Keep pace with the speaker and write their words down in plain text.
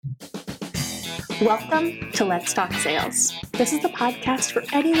Welcome to Let's Talk Sales. This is the podcast for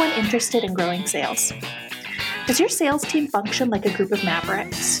anyone interested in growing sales. Does your sales team function like a group of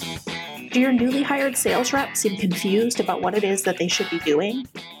mavericks? Do your newly hired sales reps seem confused about what it is that they should be doing?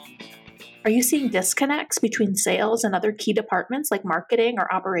 Are you seeing disconnects between sales and other key departments like marketing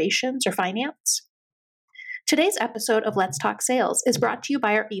or operations or finance? Today's episode of Let's Talk Sales is brought to you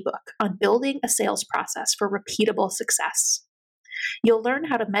by our ebook on building a sales process for repeatable success. You'll learn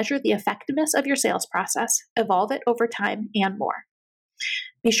how to measure the effectiveness of your sales process, evolve it over time, and more.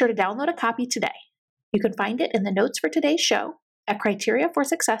 Be sure to download a copy today. You can find it in the notes for today's show at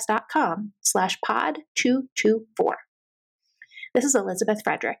criteriaforsuccess.com/pod224. This is Elizabeth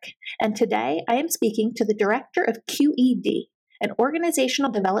Frederick, and today I am speaking to the director of QED, an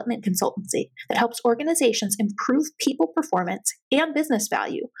organizational development consultancy that helps organizations improve people performance and business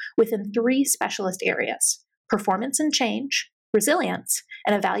value within 3 specialist areas: performance and change, resilience,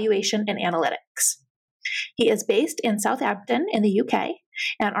 and evaluation and analytics. He is based in Southampton in the UK,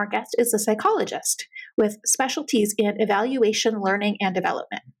 and our guest is a psychologist with specialties in evaluation, learning, and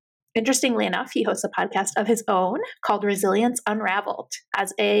development. Interestingly enough, he hosts a podcast of his own called Resilience Unraveled.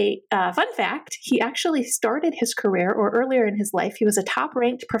 As a fun fact, he actually started his career, or earlier in his life, he was a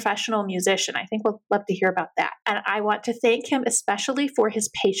top-ranked professional musician. I think we'll love to hear about that. And I want to thank him especially for his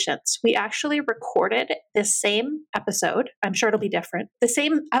patience. We actually recorded this same episode. I'm sure it'll be different. The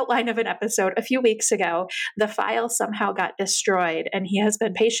same outline of an episode a few weeks ago. The file somehow got destroyed, and he has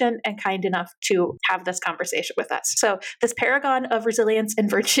been patient and kind enough to have this conversation with us. So this paragon of resilience and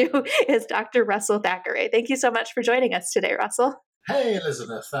virtue is Dr. Russell Thackeray. Thank you so much for joining us today, Russell. Hey,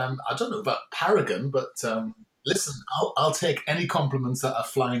 Elizabeth. I don't know about paragon, but listen, I'll take any compliments that are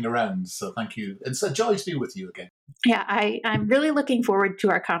flying around. So thank you. It's a joy to be with you again. Yeah, I'm really looking forward to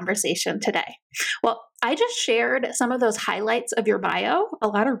our conversation today. Well, I just shared some of those highlights of your bio, a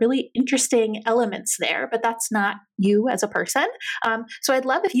lot of really interesting elements there, but that's not you as a person. So I'd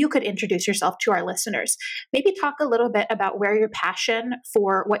love if you could introduce yourself to our listeners. Maybe talk a little bit about where your passion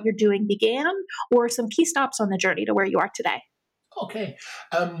for what you're doing began, or some key stops on the journey to where you are today. Okay.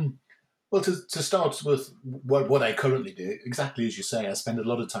 Well, to start with what I currently do, exactly as you say, I spend a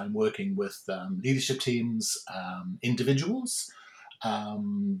lot of time working with leadership teams, individuals,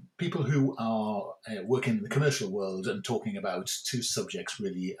 people who are working in the commercial world and talking about 2 subjects,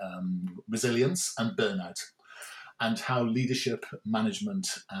 really, resilience and burnout, and how leadership,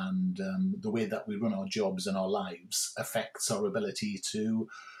 management, and the way that we run our jobs and our lives affects our ability to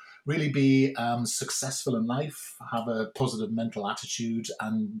really be successful in life, have a positive mental attitude,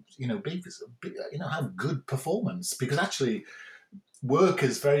 and have good performance. Because actually, work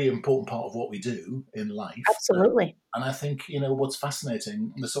is a very important part of what we do in life. Absolutely. And I think, what's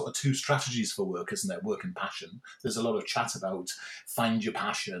fascinating, there's sort of 2 strategies for work, isn't there? Work and passion. There's a lot of chat about find your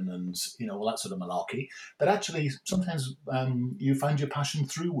passion and, all that sort of malarkey. But actually, sometimes you find your passion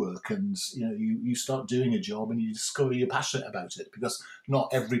through work, and, you start doing a job and you discover you're passionate about it, because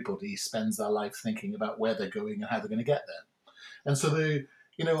not everybody spends their life thinking about where they're going and how they're going to get there. And so I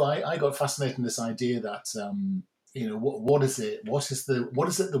got fascinated in this idea that, what is it? What is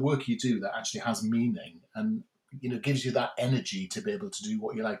the work you do that actually has meaning and gives you that energy to be able to do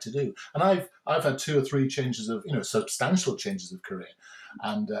what you like to do? And I've had 2 or 3 changes of substantial changes of career,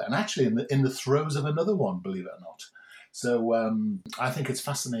 and actually in the throes of another one, believe it or not. So I think it's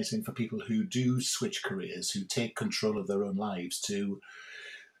fascinating for people who do switch careers, who take control of their own lives, to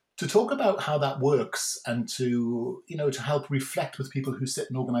talk about how that works, and to help reflect with people who sit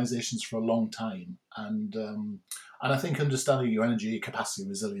in organizations for a long time. And I think understanding your energy, capacity,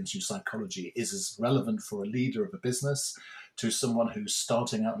 resilience, your psychology is as relevant for a leader of a business, to someone who's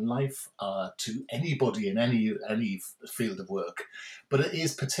starting out in life, to anybody in any field of work. But it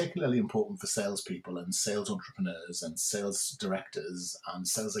is particularly important for salespeople and sales entrepreneurs and sales directors and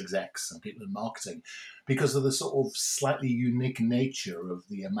sales execs and people in marketing, because of the sort of slightly unique nature of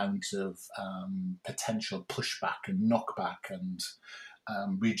the amount of potential pushback and knockback and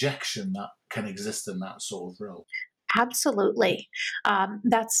rejection that can exist in that sort of role. Absolutely.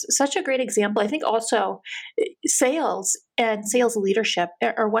 That's such a great example. I think also sales and sales leadership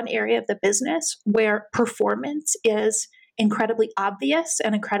are one area of the business where performance is incredibly obvious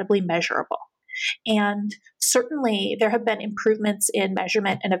and incredibly measurable. And certainly there have been improvements in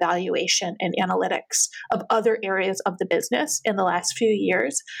measurement and evaluation and analytics of other areas of the business in the last few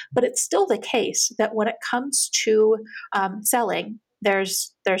years. But it's still the case that when it comes to selling,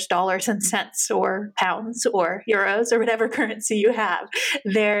 there's dollars and cents or pounds or euros or whatever currency you have.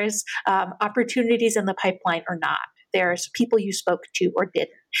 There's opportunities in the pipeline or not. There's people you spoke to or didn't.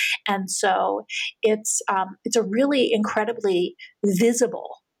 And so it's a really incredibly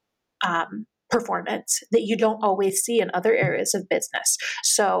visible performance that you don't always see in other areas of business.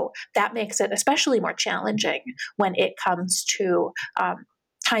 So that makes it especially more challenging when it comes to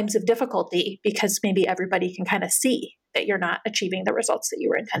times of difficulty, because maybe everybody can kind of see that you're not achieving the results that you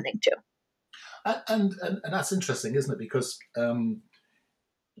were intending to. And that's interesting, isn't it? Because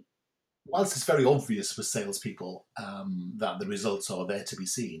whilst it's very obvious for salespeople that the results are there to be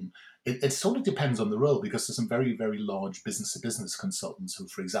seen, it sort of depends on the role, because there's some very, very large business-to-business consultants who,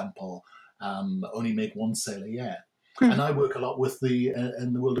 for example, only make one sale a year. Mm. And I work a lot with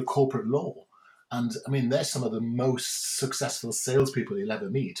in the world of corporate law. And I mean, they're some of the most successful salespeople you'll ever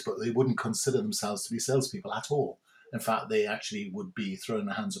meet, but they wouldn't consider themselves to be salespeople at all. In fact, they actually would be throwing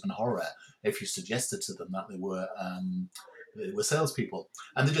their hands up in horror if you suggested to them that they were salespeople.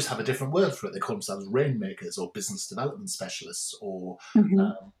 And they just have a different word for it. They call themselves rainmakers or business development specialists or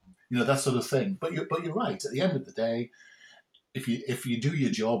that sort of thing. But you're right. At the end of the day, if you do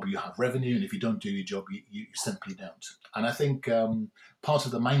your job, you have revenue, and if you don't do your job, you simply don't. And I think part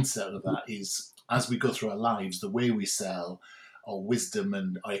of the mindset of that is, as we go through our lives, the way we sell, our wisdom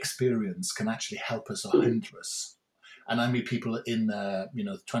and our experience can actually help us or hinder us. And I meet people in 20s,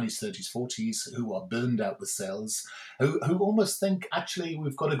 30s, 40s who are burned out with sales, who almost think, actually,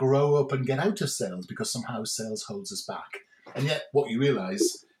 we've got to grow up and get out of sales because somehow sales holds us back. And yet what you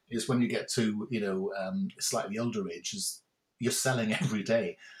realize is when you get to, slightly older age, is you're selling every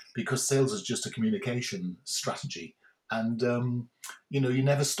day, because sales is just a communication strategy. And you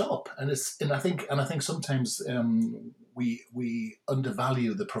never stop, and I think sometimes we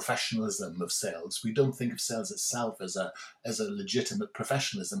undervalue the professionalism of sales. We don't think of sales itself as a legitimate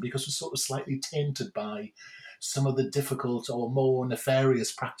professionalism, because we're sort of slightly tainted by some of the difficult or more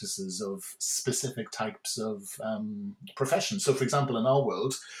nefarious practices of specific types of professions. So, for example, in our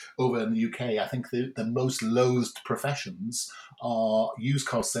world, over in the UK, I think the most loathed professions are used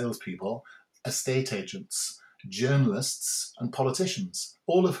car salespeople, estate agents, journalists and politicians,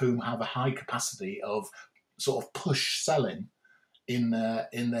 all of whom have a high capacity of sort of push selling in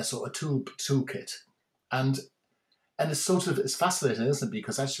their sort of toolkit, and it's fascinating, isn't it?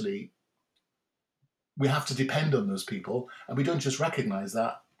 Because actually we have to depend on those people, and we don't just recognise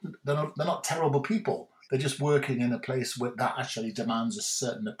that they're not terrible people. They're just working in a place where that actually demands a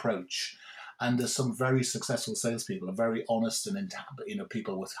certain approach. And there's some very successful salespeople, are very honest and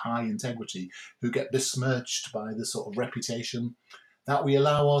people with high integrity, who get besmirched by the sort of reputation that we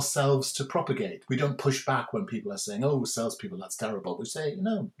allow ourselves to propagate. We don't push back when people are saying, "Oh, salespeople, that's terrible." We say,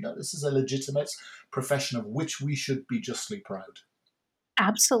 "No, this is a legitimate profession of which we should be justly proud."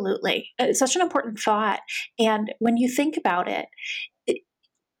 Absolutely, it's such an important thought. And when you think about it,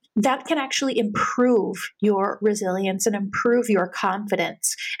 that can actually improve your resilience and improve your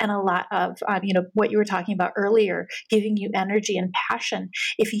confidence, and a lot of what you were talking about earlier, giving you energy and passion.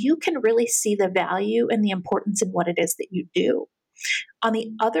 If you can really see the value and the importance in what it is that you do. On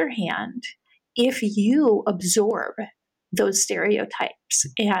the other hand, if you absorb those stereotypes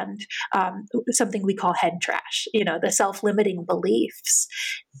and something we call head trash, the self-limiting beliefs,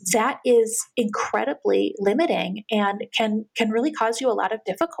 that is incredibly limiting and can really cause you a lot of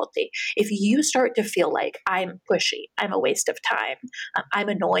difficulty. If you start to feel like, I'm pushy, I'm a waste of time, I'm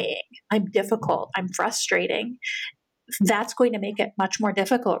annoying, I'm difficult, I'm frustrating, that's going to make it much more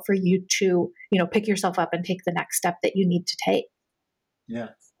difficult for you to, pick yourself up and take the next step that you need to take. Yeah,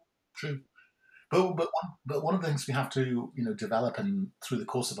 true. But one of the things we have to develop through the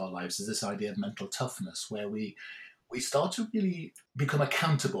course of our lives is this idea of mental toughness, where we start to really become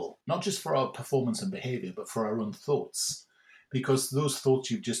accountable, not just for our performance and behavior, but for our own thoughts, because those thoughts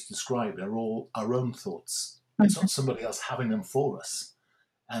you've just described are all our own thoughts. Mm-hmm. It's not somebody else having them for us,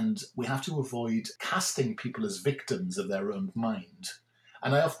 and we have to avoid casting people as victims of their own mind.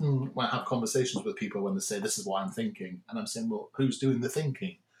 And I often have conversations with people when they say, "This is what I'm thinking," and I'm saying, "Well, who's doing the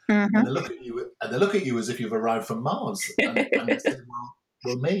thinking?" Mm-hmm. And they look at you as if you've arrived from Mars. And they say,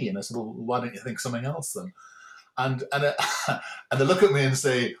 well, me. And I said, "Well, why don't you think something else then?" And they look at me and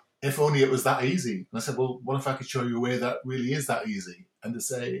say, "If only it was that easy." And I said, "Well, what if I could show you a way that really is that easy?" And they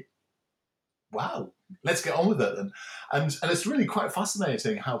say, "Wow, let's get on with it." And it's really quite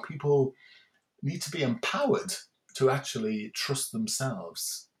fascinating how people need to be empowered to actually trust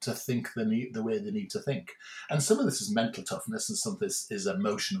themselves to think the way they need to think. And some of this is mental toughness, and some of this is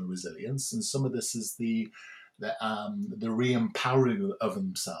emotional resilience, and some of this is the re-empowering of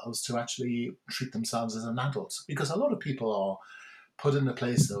themselves to actually treat themselves as an adult. Because a lot of people are put in a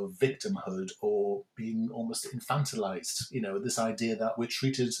place of victimhood or being almost infantilized. This idea that we're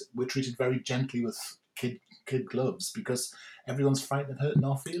treated very gently with kid gloves because everyone's frightened and hurting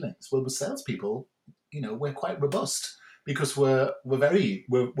our feelings. Well, with salespeople, we're quite robust. because we're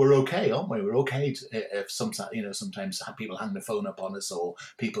okay, aren't we? We're okay if sometimes people hang the phone up on us or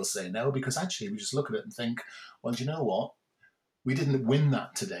people say no, because actually we just look at it and think, well, do you know what? We didn't win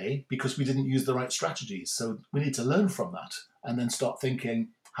that today because we didn't use the right strategies. So we need to learn from that and then start thinking,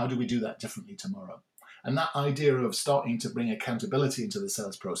 how do we do that differently tomorrow? And that idea of starting to bring accountability into the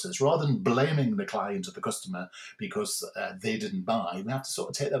sales process, rather than blaming the client or the customer because they didn't buy, we have to sort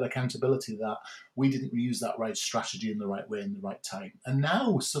of take that accountability that we didn't use that right strategy in the right way in the right time. And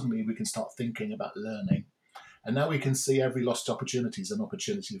now suddenly we can start thinking about learning. And now we can see every lost opportunity as an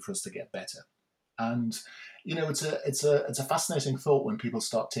opportunity for us to get better. And it's a fascinating thought when people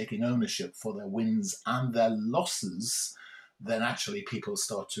start taking ownership for their wins and their losses. Then actually people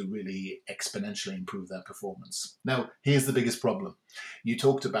start to really exponentially improve their performance. Now, here's the biggest problem. You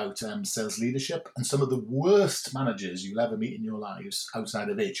talked about sales leadership, and some of the worst managers you'll ever meet in your lives, outside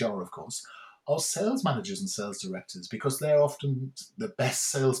of HR, of course, are sales managers and sales directors, because they're often the best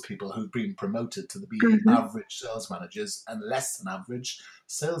salespeople who've been promoted to be average sales managers and less than average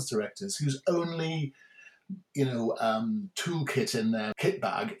sales directors, whose only toolkit in their kit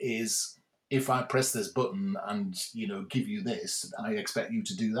bag is, if I press this button and give you this, I expect you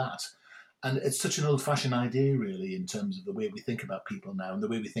to do that. And it's such an old-fashioned idea, really, in terms of the way we think about people now and the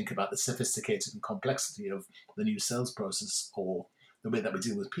way we think about the sophisticated and complexity of the new sales process, or the way that we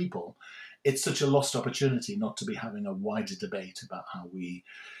deal with people. It's such a lost opportunity not to be having a wider debate about how we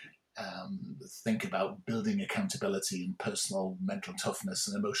think about building accountability and personal mental toughness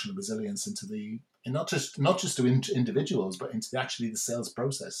and emotional resilience into and not just to individuals, but into actually the sales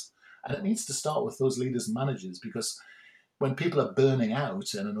process. And it needs to start with those leaders and managers, because when people are burning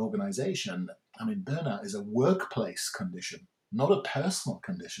out in an organization, burnout is a workplace condition, not a personal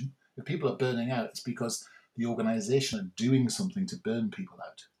condition. If people are burning out, it's because the organization are doing something to burn people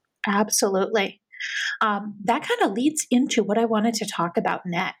out. Absolutely. That kind of leads into what I wanted to talk about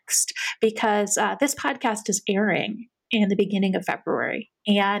next, because this podcast is airing in the beginning of February.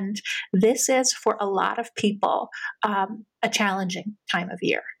 And this is, for a lot of people, a challenging time of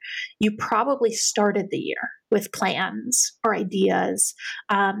year. You probably started the year with plans or ideas.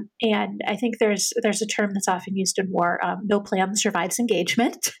 And I think there's a term that's often used in war, no plan survives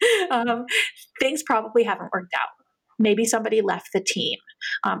engagement. Things probably haven't worked out. Maybe somebody left the team,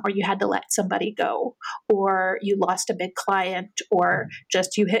 or you had to let somebody go, or you lost a big client, or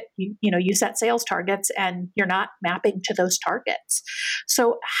just you set sales targets and you're not mapping to those targets.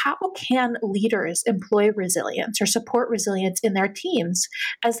 So how can leaders employ resilience or support resilience in their teams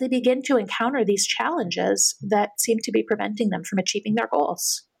as they begin to encounter these challenges that seem to be preventing them from achieving their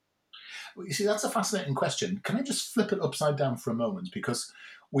goals? Well, you see, that's a fascinating question. Can I just flip it upside down for a moment? Because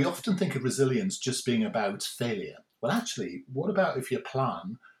we often think of resilience just being about failure. Well, actually, what about if your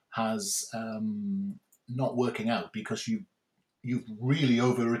plan has not working out because you've really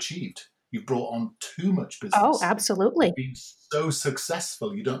overachieved? You've brought on too much business. Oh, absolutely. You've been so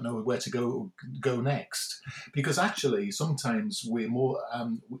successful, you don't know where to go next. Because actually, sometimes we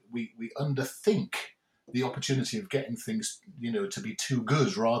underthink the opportunity of getting things, to be too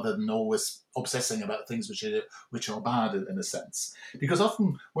good, rather than always obsessing about things which are bad in a sense. Because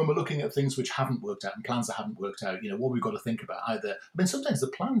often when we're looking at things which haven't worked out and plans that haven't worked out, what we've got to think about sometimes the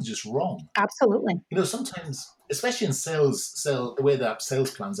plan's just wrong. Absolutely. Sometimes, especially in sales, the way that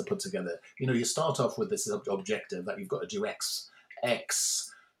sales plans are put together, you start off with this objective that you've got to do X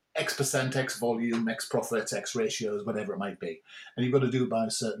percent, X volume, X profit, X ratios, whatever it might be. And you've got to do it by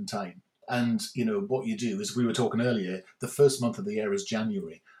a certain time. And, what you do is, we were talking earlier, the first month of the year is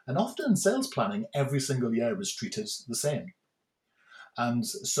January. And often in sales planning, every single year is treated the same. And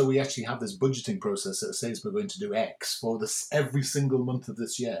so we actually have this budgeting process that says we're going to do X for every single month of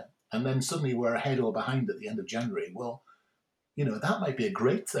this year. And then suddenly we're ahead or behind at the end of January. Well, that might be a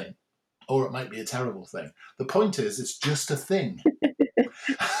great thing, or it might be a terrible thing. The point is, it's just a thing.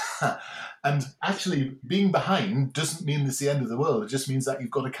 And actually, being behind doesn't mean it's the end of the world. It just means that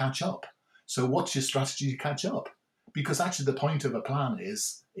you've got to catch up. So what's your strategy to catch up? Because actually the point of a plan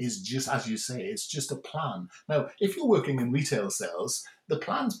is just, as you say, it's just a plan. Now, if you're working in retail sales, the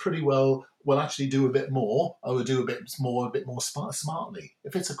plans pretty well will actually do a bit more, or do a bit more smartly.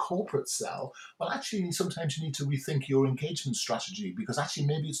 If it's a corporate sell, well, actually sometimes you need to rethink your engagement strategy, because actually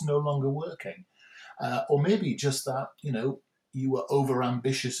maybe it's no longer working. Or maybe just that, you were over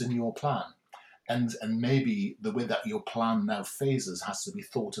ambitious in your plan. And maybe the way that your plan now phases has to be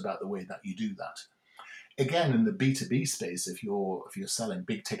thought about the way that you do that. Again, in the B2B space, if you're selling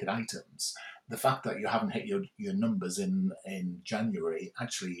big ticket items, the fact that you haven't hit your numbers in January,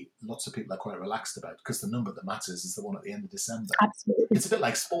 actually lots of people are quite relaxed about, because the number that matters is the one at the end of December. Absolutely. It's a bit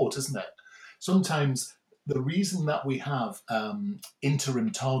like sport, isn't it? Sometimes the reason that we have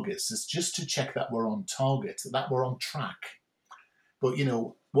interim targets is just to check that we're on target, that we're on track. But,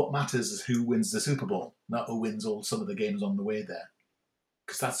 what matters is who wins the Super Bowl, not who wins some of the games on the way there,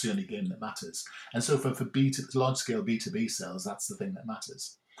 because that's the only game that matters. And so for large-scale B2B sales, that's the thing that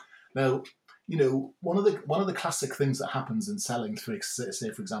matters. Now, one of the classic things that happens in selling,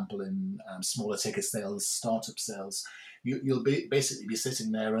 say, for example, in smaller ticket sales, startup sales, you'll basically be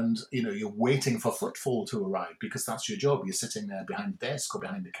sitting there and, you're waiting for footfall to arrive because that's your job. You're sitting there behind the desk or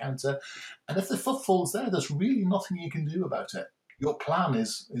behind the counter. And if the footfall's there, there's really nothing you can do about it. Your plan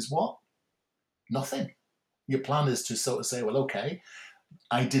is what? Nothing. Your plan is to sort of say, well, okay,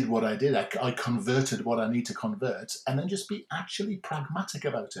 I did what I did. I converted what I need to convert, and then just be actually pragmatic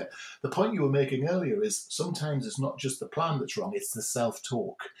about it. The point you were making earlier is sometimes it's not just the plan that's wrong, it's the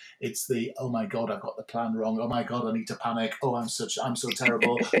self-talk. It's the, oh my God, I've got the plan wrong. Oh my God, I need to panic. Oh, I'm so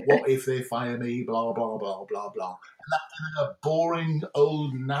terrible. What if they fire me? Blah, blah, blah, blah, blah. And that kind of boring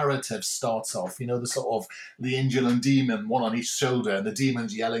old narrative starts off, the sort of the angel and demon, one on each shoulder, and the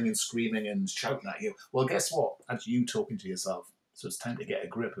demon's yelling and screaming and shouting at you. Well, guess what? That's you talking to yourself. So it's time to get a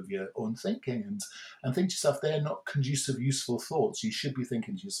grip of your own thinking and think to yourself, they're not conducive, useful thoughts. You should be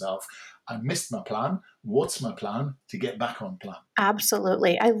thinking to yourself, I missed my plan. What's my plan to get back on plan?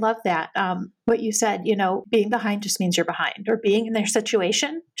 Absolutely. I love that. What you said, being behind just means you're behind, or being in their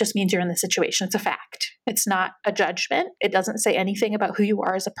situation just means you're in the situation. It's a fact. It's not a judgment. It doesn't say anything about who you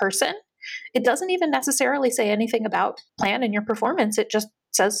are as a person. It doesn't even necessarily say anything about plan and your performance. It just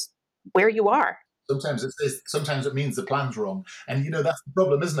says where you are. Sometimes it means the plan's wrong, and that's the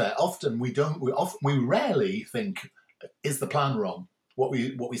problem, isn't it? Often we rarely think, is the plan wrong? What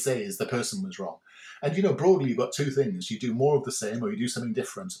we say is the person was wrong, and broadly you've got two things: you do more of the same, or you do something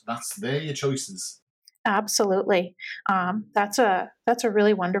different. They're your choices. Absolutely, that's a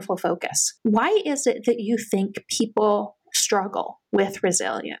really wonderful focus. Why is it that you think people struggle with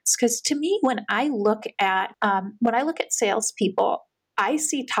resilience? Because to me, when I look at salespeople, I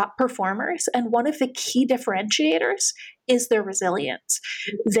see top performers, and one of the key differentiators is their resilience.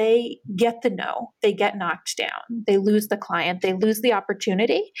 They get the no, they get knocked down, they lose the client, they lose the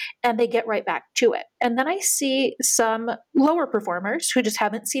opportunity, and they get right back to it. And then I see some lower performers who just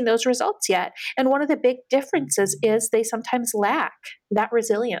haven't seen those results yet. And one of the big differences is they sometimes lack that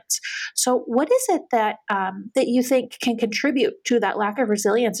resilience. So, what is it that you think can contribute to that lack of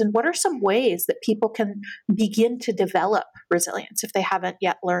resilience? And what are some ways that people can begin to develop resilience if they haven't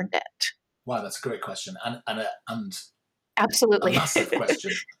yet learned it? Wow, that's a great question, and absolutely a massive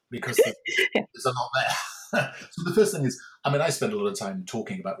question, because there's a lot there. So the first thing is, I spend a lot of time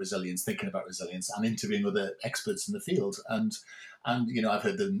talking about resilience, thinking about resilience, and interviewing other experts in the field. And I've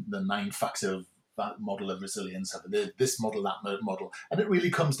heard the 9-factor model of resilience, this model, that model, and it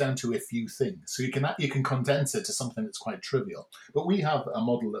really comes down to a few things. So you can condense it to something that's quite trivial. But we have a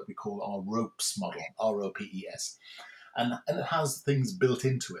model that we call our ROPES model, ROPES, and it has things built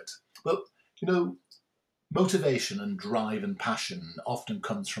into it. But motivation and drive and passion often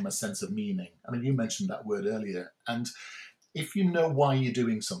comes from a sense of meaning. You mentioned that word earlier. And if you know why you're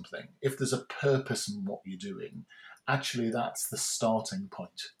doing something, if there's a purpose in what you're doing, actually that's the starting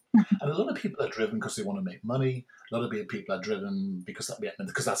point. And a lot of people are driven because they want to make money. A lot of people are driven because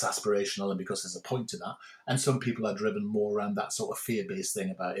that's aspirational and because there's a point to that. And some people are driven more around that sort of fear-based thing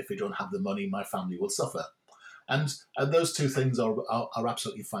about, if we don't have the money, my family will suffer. And those two things are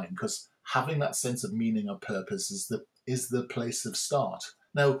absolutely fine, because having that sense of meaning or purpose is the place of start.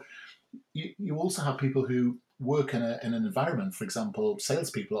 Now, you also have people who work in an environment. For example,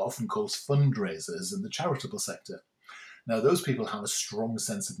 salespeople are often called fundraisers in the charitable sector. Now, those people have a strong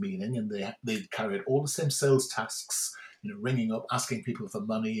sense of meaning, and they carry out all the same sales tasks, ringing up, asking people for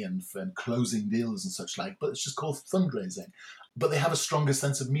money and closing deals and such like, but it's just called fundraising. But they have a stronger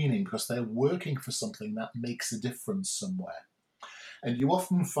sense of meaning because they're working for something that makes a difference somewhere. And you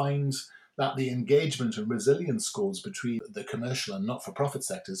often find that the engagement and resilience scores between the commercial and not-for-profit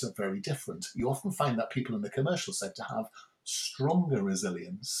sectors are very different. You often find that people in the commercial sector have stronger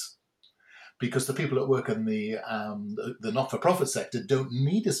resilience, because the people that work in the not-for-profit sector don't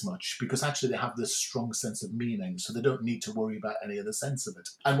need as much, because actually they have this strong sense of meaning, so they don't need to worry about any other sense of it.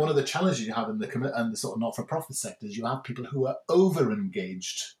 And one of the challenges you have in the sort of not-for-profit sector is you have people who are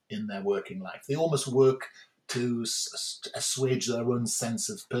over-engaged in their working life. They almost work to assuage their own sense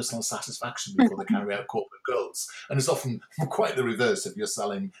of personal satisfaction before they carry out corporate goals. And it's often quite the reverse if you're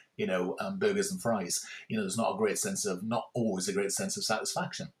selling, burgers and fries. There's not always a great sense of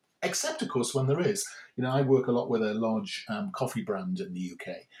satisfaction. Except, of course, when there is. I work a lot with a large coffee brand in the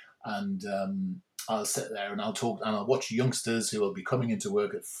UK, and I'll sit there and I'll talk and I'll watch youngsters who will be coming into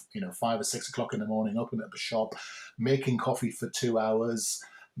work at 5 or 6 o'clock in the morning, opening up a shop, making coffee for 2 hours,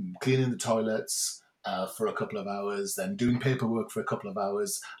 cleaning the toilets for a couple of hours, then doing paperwork for a couple of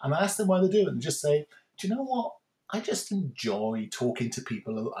hours. And I ask them why they do it, and just say, "Do you know what? I just enjoy talking to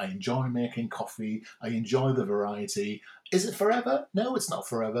people. I enjoy making coffee. I enjoy the variety. Is it forever? No, it's not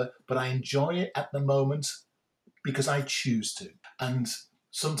forever, but I enjoy it at the moment because I choose to." And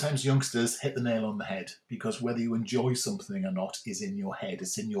sometimes youngsters hit the nail on the head, because whether you enjoy something or not is in your head,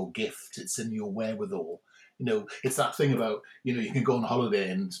 it's in your gift, it's in your wherewithal. It's that thing about, you can go on holiday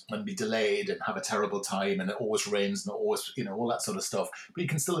and be delayed and have a terrible time, and it always rains and it always, all that sort of stuff, but you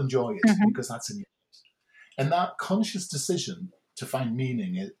can still enjoy it Mm-hmm. because that's in your head. And that conscious decision to find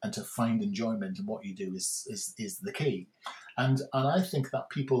meaning and to find enjoyment in what you do is the key. And I think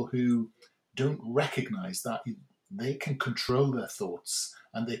that people who don't recognize that they can control their thoughts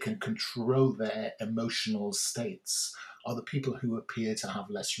and they can control their emotional states are the people who appear to have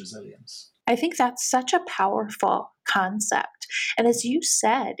less resilience. I think that's such a powerful concept. And as you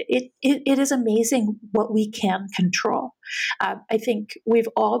said, it is amazing what we can control. I think we've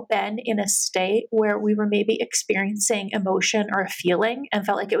all been in a state where we were maybe experiencing emotion or a feeling and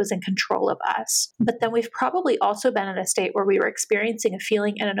felt like it was in control of us. But then we've probably also been in a state where we were experiencing a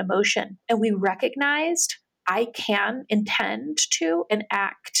feeling and an emotion, and we recognized, I can intend to and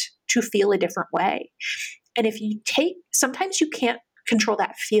act to feel a different way. And sometimes you can't control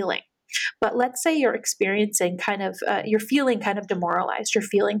that feeling. But let's say you're experiencing you're feeling kind of demoralized, you're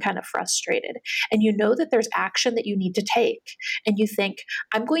feeling kind of frustrated, and you know that there's action that you need to take. And you think,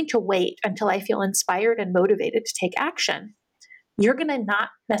 I'm going to wait until I feel inspired and motivated to take action. You're going to not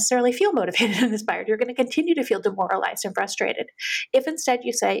necessarily feel motivated and inspired. You're going to continue to feel demoralized and frustrated. If instead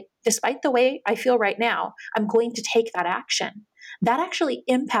you say, despite the way I feel right now, I'm going to take that action, that actually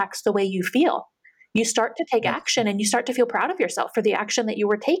impacts the way you feel. You start to take action and you start to feel proud of yourself for the action that you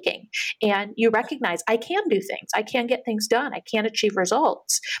were taking. And you recognize, I can do things. I can get things done. I can achieve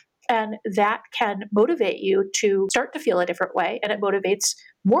results. And that can motivate you to start to feel a different way. And it motivates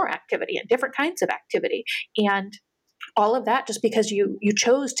more activity and different kinds of activity. And all of that just because you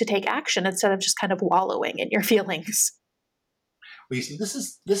chose to take action instead of just kind of wallowing in your feelings. Well, you see, this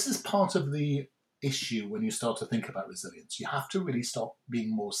is part of the issue when you start to think about resilience. You have to really stop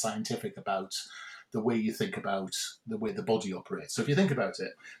being more scientific about the way you think about the way the body operates. So if you think about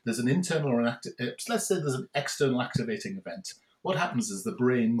it, there's an internal or let's say there's an external activating event. What happens is the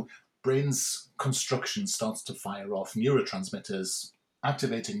brain's construction starts to fire off neurotransmitters,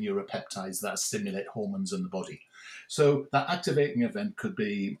 activating neuropeptides that stimulate hormones in the body. So that activating event could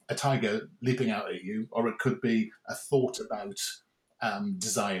be a tiger leaping out at you, or it could be a thought about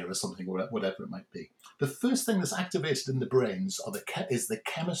desire or something, or whatever it might be. The first thing that's activated in the brains is the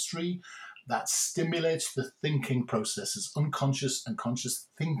chemistry that stimulates the thinking processes, unconscious and conscious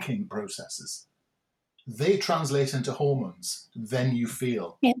thinking processes. They translate into hormones. Then you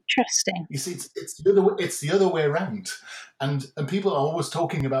feel. Interesting. You see, it's the other way around, and people are always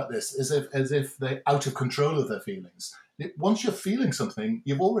talking about this as if they're out of control of their feelings. Once you're feeling something,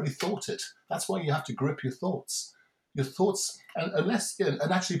 you've already thought it. That's why you have to grip your thoughts. Your thoughts, and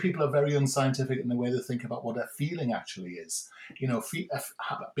actually, people are very unscientific in the way they think about what a feeling actually is.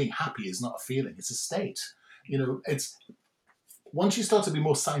 Being happy is not a feeling; it's a state. It's once you start to be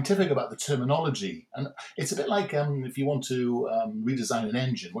more scientific about the terminology, and it's a bit like if you want to redesign an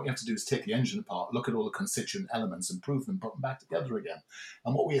engine, what you have to do is take the engine apart, look at all the constituent elements, improve them, put them back together again.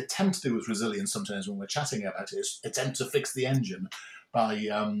 And what we attempt to do with resilience sometimes when we're chatting about it is attempt to fix the engine by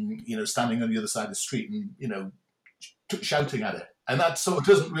standing on the other side of the street and shouting at it, and that sort of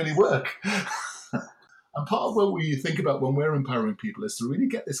doesn't really work. And part of what we think about when we're empowering people is to really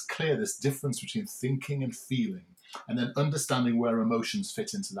get this difference between thinking and feeling, and then understanding where emotions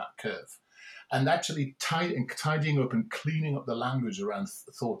fit into that curve. And actually tidying up and cleaning up the language around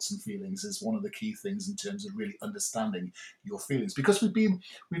thoughts and feelings is one of the key things in terms of really understanding your feelings. Because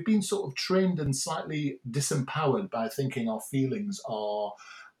we've been sort of trained and slightly disempowered by thinking our feelings are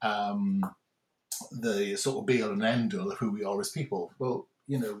the sort of be all and end all of who we are as people. Well,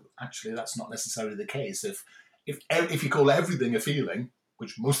 actually that's not necessarily the case. If you call everything a feeling,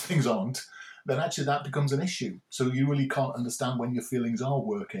 which most things aren't, then actually that becomes an issue. So you really can't understand when your feelings are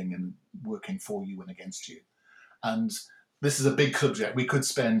working for you and against you. And this is a big subject. We could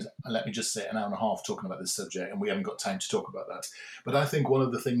spend, let me just say, an hour and a half talking about this subject, and we haven't got time to talk about that. But I think one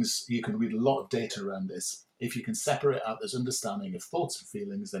of the things, you can read a lot of data around this. If you can separate out this understanding of thoughts and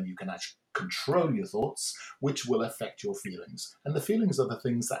feelings, then you can actually control your thoughts, which will affect your feelings. And the feelings are the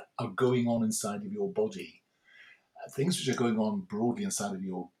things that are going on inside of your body, things which are going on broadly inside of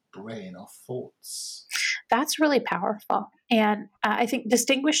your brain are thoughts. That's really powerful. And I think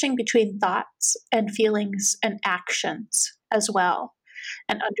distinguishing between thoughts and feelings and actions as well,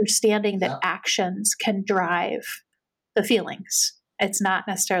 and understanding that Yeah. actions can drive the feelings. It's not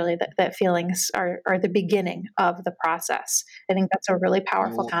necessarily that feelings are the beginning of the process. I think that's a really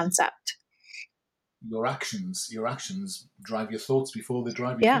powerful Your concept. your actions drive your thoughts before they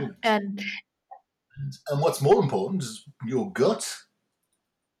drive your Yeah. feelings. And And what's more important is your gut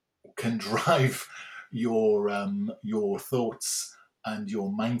can drive your thoughts and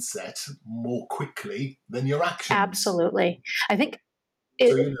your mindset more quickly than your actions. absolutely. I think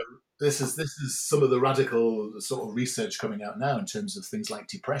So it, this is some of the radical sort of research coming out now in terms of things like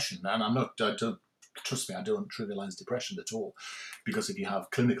depression. And I don't trust me, I don't trivialize depression at all, because if you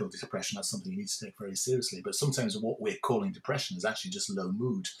have clinical depression, that's something you need to take very seriously. But sometimes what we're calling depression is actually just low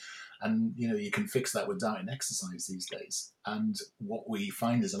mood. And you can fix that with diet and exercise these days. And what we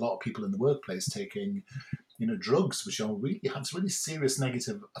find is a lot of people in the workplace taking drugs which have really serious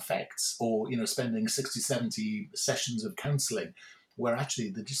negative effects, or spending 60, 70 sessions of counseling, where actually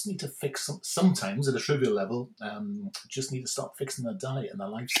they just need to fix sometimes at a trivial level, just need to start fixing their diet and their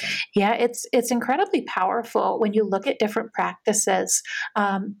lifestyle. Yeah, it's incredibly powerful when you look at different practices.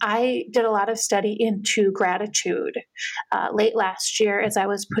 I did a lot of study into gratitude late last year as I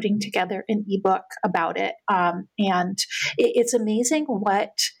was putting together an ebook about it, and it's amazing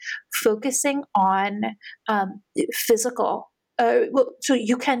what focusing on physical. So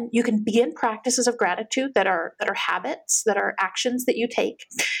you can begin practices of gratitude that are habits, that are actions that you take,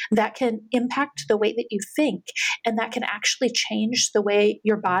 that can impact the way that you think, and that can actually change the way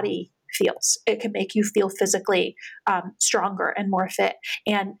your body feels. It can make you feel physically stronger and more fit.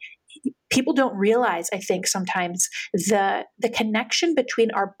 And people don't realize, I think, sometimes the connection between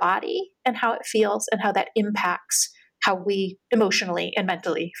our body and how it feels, and how that impacts how we emotionally and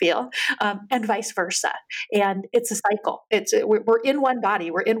mentally feel, and vice versa. And it's a cycle. We're in one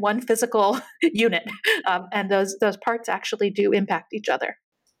body, we're in one physical unit, and those parts actually do impact each other.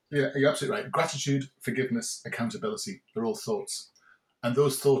 Yeah, you're absolutely right. Gratitude, forgiveness, accountability, they're all thoughts. And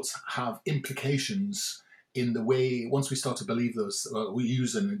those thoughts have implications in the way, once we start to believe those, we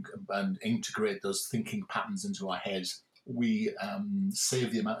use and integrate those thinking patterns into our head, we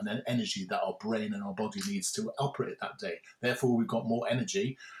save the amount of energy that our brain and our body needs to operate that day. Therefore, we've got more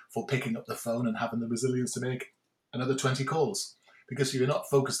energy for picking up the phone and having the resilience to make another 20 calls. Because you're not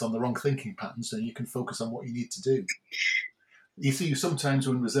focused on the wrong thinking patterns, so you can focus on what you need to do. You see, sometimes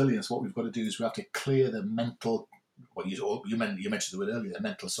in resilience, what we've got to do is we have to clear the mental, you mentioned the word earlier, the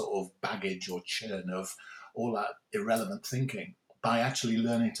mental sort of baggage or churn of all that irrelevant thinking, by actually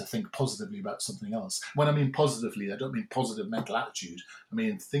learning to think positively about something else. When I mean positively, I don't mean positive mental attitude. I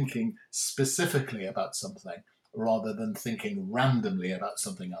mean thinking specifically about something rather than thinking randomly about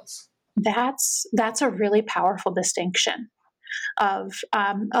something else. That's a really powerful distinction. Of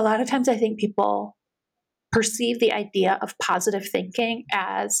a lot of times, I think people perceive the idea of positive thinking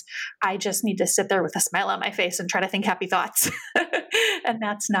as, I just need to sit there with a smile on my face and try to think happy thoughts. And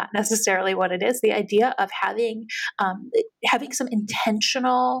that's not necessarily what it is. The idea of having some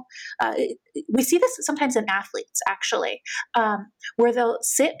intentional, we see this sometimes in athletes, actually, where they'll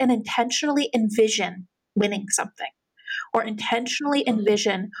sit and intentionally envision winning something, or intentionally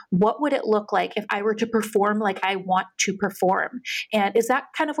envision what would it look like if I were to perform like I want to perform. And is that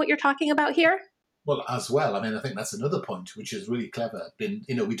kind of what you're talking about here? Well, as well, I mean, I think that's another point which is really clever.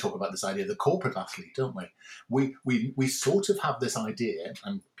 We talk about this idea of the corporate athlete, don't we? We sort of have this idea,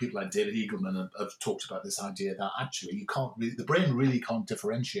 and people like David Eagleman have talked about this idea that actually the brain really can't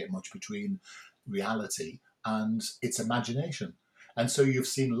differentiate much between reality and its imagination. And so you've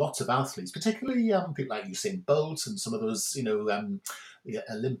seen lots of athletes, particularly people like Usain Bolt and some of those,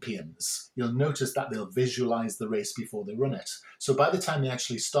 Olympians. You'll notice that they'll visualize the race before they run it. So by the time they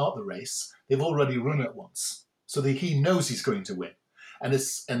actually start the race, they've already run it once. So he knows he's going to win.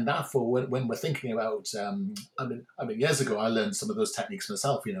 And therefore, when we're thinking about, years ago I learned some of those techniques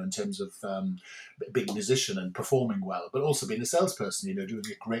myself, in terms of being a musician and performing well, but also being a salesperson, doing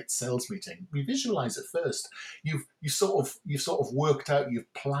a great sales meeting. We visualize it first. You've sort of worked out,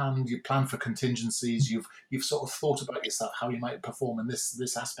 you've planned for contingencies, you've sort of thought about yourself, how you might perform in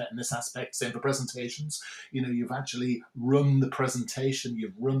this aspect and this aspect. Same for presentations. You've actually run the presentation,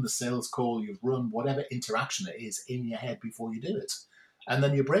 you've run the sales call, you've run whatever interaction it is in your head before you do it. And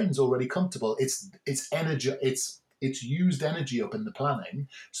then your brain's already comfortable. It's energy. It's used energy up in the planning.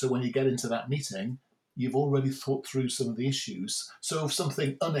 So when you get into that meeting, you've already thought through some of the issues. So if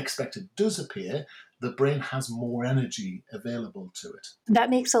something unexpected does appear, the brain has more energy available to it.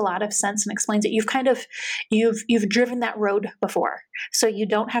 That makes a lot of sense and explains it. You've driven that road before, so you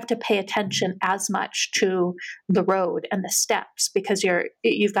don't have to pay attention as much to the road and the steps because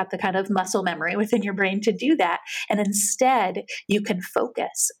you've got the kind of muscle memory within your brain to do that, and instead you can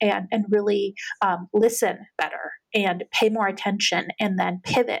focus and really listen better and pay more attention and then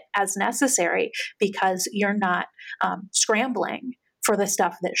pivot as necessary because you're not scrambling for the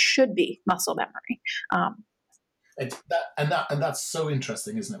stuff that should be muscle memory. And that's so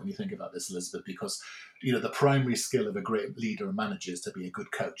interesting, isn't it, when you think about this, Elizabeth? Because the primary skill of a great leader and manager is to be a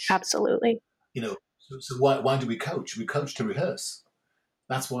good coach. Absolutely. So why do we coach? We coach to rehearse.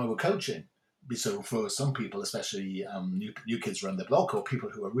 That's why we're coaching. So for some people, especially new kids around the block or people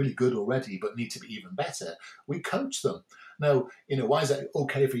who are really good already but need to be even better, we coach them. Now, why is it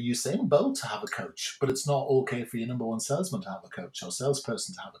okay for Usain Bolt to have a coach, but it's not okay for your number one salesman to have a coach or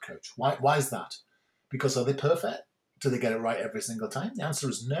salesperson to have a coach? Why is that? Because are they perfect? Do they get it right every single time? The answer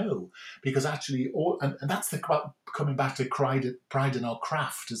is no. Because actually, and that's coming back to pride in our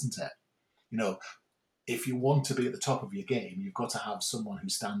craft, isn't it? If you want to be at the top of your game, you've got to have someone who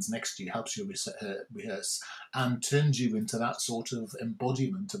stands next to you, helps you rehearse, and turns you into that sort of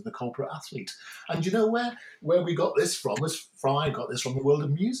embodiment of the corporate athlete. And where we got this from I got this from the world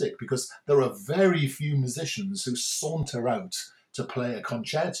of music, because there are very few musicians who saunter out to play a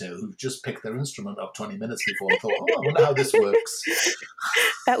concerto who've just picked their instrument up 20 minutes before and thought, I wonder how this works.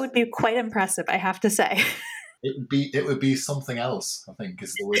 That would be quite impressive, I have to say. It would be something else, I think,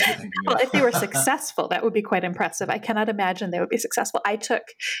 is the word you're thinking of. Well, if they were successful, that would be quite impressive. I cannot imagine they would be successful. I took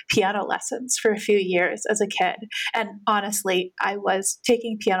piano lessons for a few years as a kid. And honestly, I was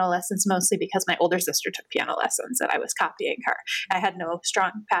taking piano lessons mostly because my older sister took piano lessons and I was copying her. I had no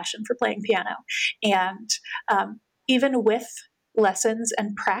strong passion for playing piano. And even with lessons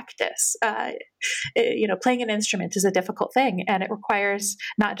and practice, playing an instrument is a difficult thing, and it requires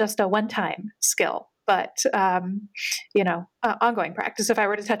not just a one-time skill, but ongoing practice. If I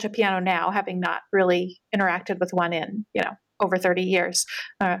were to touch a piano now, having not really interacted with one in over 30 years,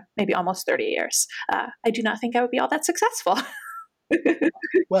 maybe almost 30 years, I do not think I would be all that successful.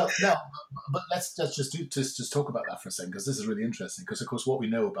 Well, no, but let's just talk about that for a second, because this is really interesting. Because of course, what we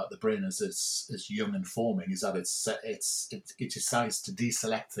know about the brain as it's young and forming is that it decides to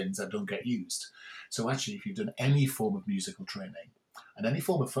deselect things that don't get used. So actually, if you've done any form of musical training and any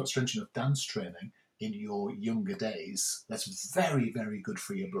form of strength of dance training in your younger days, that's very, very good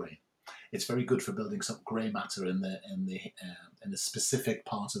for your brain. It's very good for building some grey matter in the specific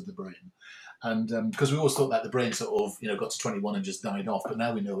part of the brain. And because we always thought that the brain sort of got to 21 and just died off, but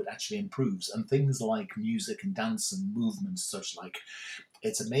now we know it actually improves. And things like music and dance and movement, such like,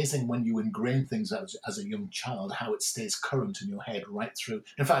 it's amazing when you ingrain things as a young child, how it stays current in your head right through.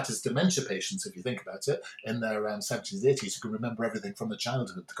 In fact, as dementia patients, if you think about it, in their 70s, 80s, who can remember everything from the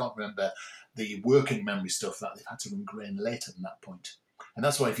childhood. They can't remember the working memory stuff that they've had to ingrain later than that point. And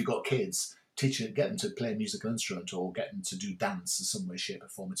that's why if you've got kids, get them to play a musical instrument or get them to do dance in some way, shape or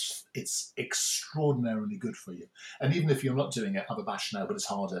form. It's extraordinarily good for you. And even if you're not doing it, have a bash now, but it's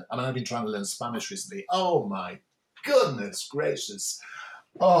harder. I mean, I've been trying to learn Spanish recently. Oh my goodness gracious.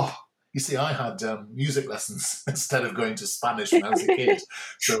 Oh, you see, I had music lessons instead of going to Spanish when I was a kid.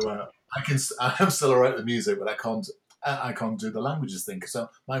 So I'm still all right with music, but I can't do the languages thing. So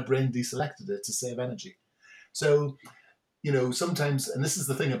my brain deselected it to save energy. So sometimes, and this is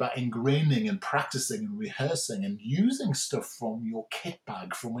the thing about ingraining and practicing and rehearsing and using stuff from your kit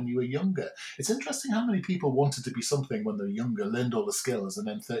bag from when you were younger. It's interesting how many people wanted to be something when they're younger, learned all the skills, and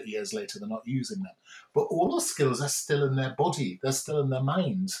then 30 years later they're not using them. But all those skills are still in their body. They're still in their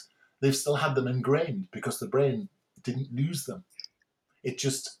minds. They've still had them ingrained because the brain didn't lose them. It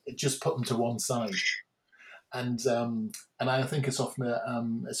just put them to one side. And I think it's often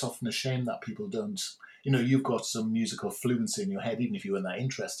a shame that people don't. You've got some musical fluency in your head, even if you weren't that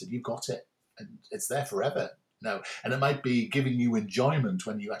interested, you've got it, and it's there forever now. And it might be giving you enjoyment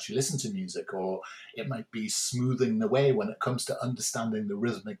when you actually listen to music, or it might be smoothing the way when it comes to understanding the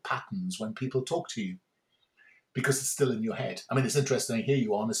rhythmic patterns when people talk to you, because it's still in your head. I mean, it's interesting, here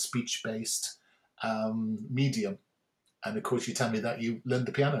you are on a speech-based medium, and of course you tell me that you learned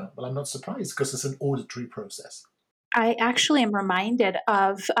the piano. Well, I'm not surprised, because it's an auditory process. I actually am reminded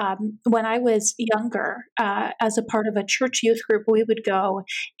of when I was younger, as a part of a church youth group, we would go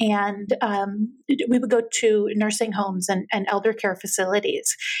and we would go to nursing homes and elder care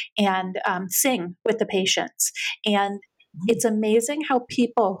facilities and sing with the patients. And it's amazing how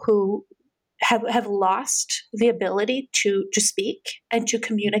people who have lost the ability to speak and to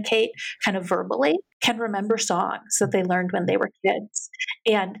communicate kind of verbally can remember songs that they learned when they were kids.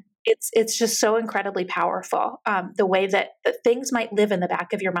 And it's just so incredibly powerful, the way that things might live in the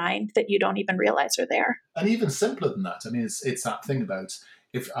back of your mind that you don't even realize are there. And even simpler than that. I mean, it's that thing about,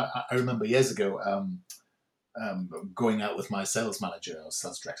 if I remember years ago, going out with my sales manager or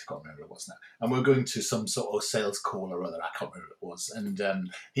sales director, I can't remember what it was now, and we're going to some sort of sales call or other, I can't remember what it was,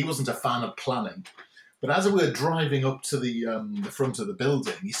 and he wasn't a fan of planning. But as we were driving up to the front of the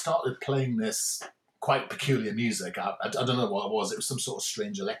building, he started playing this quite peculiar music. I don't know what it was. It was some sort of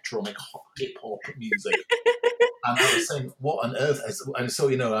strange electronic hip hop music. And I was saying, what on earth? And so,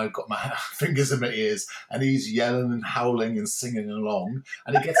 I've got my fingers in my ears, and he's yelling and howling and singing along.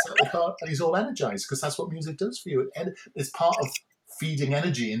 And he gets out of the car and he's all energized, because that's what music does for you. It's part of feeding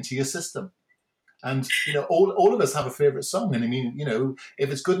energy into your system. And, all of us have a favorite song. And I mean,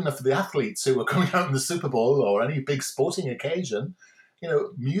 if it's good enough for the athletes who are coming out in the Super Bowl or any big sporting occasion,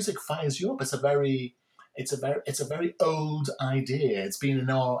 music fires you up. It's a very old idea. It's been in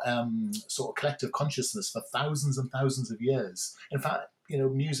our sort of collective consciousness for thousands and thousands of years. In fact,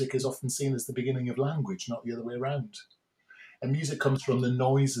 music is often seen as the beginning of language, not the other way around. And music comes from the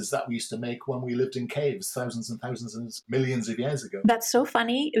noises that we used to make when we lived in caves thousands and thousands and millions of years ago. That's so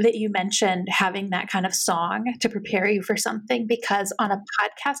funny that you mentioned having that kind of song to prepare you for something, because on a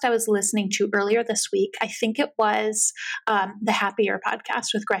podcast I was listening to earlier this week, I think it was the Happier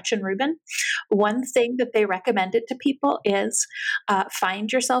podcast with Gretchen Rubin, one thing that they recommended to people is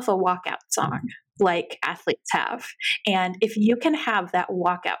find yourself a walkout song like athletes have. And if you can have that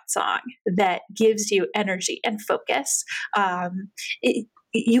walkout song that gives you energy and focus,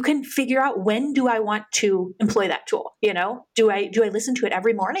 you can figure out, when do I want to employ that tool? Do I listen to it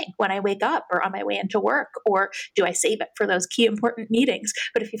every morning when I wake up or on my way into work, or do I save it for those key important meetings?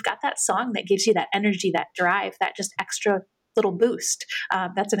 But if you've got that song that gives you that energy, that drive, that just extra little boost,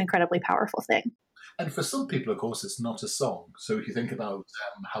 that's an incredibly powerful thing. And for some people, of course, it's not a song. So if you think about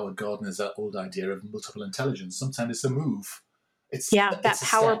Howard Gardner's old idea of multiple intelligence, sometimes it's a move. That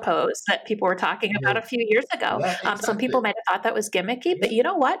power pose that people were talking about a few years ago. Yeah, exactly. Some people might have thought that was gimmicky, but you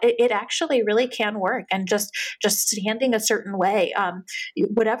know what? It actually really can work. And just standing a certain way,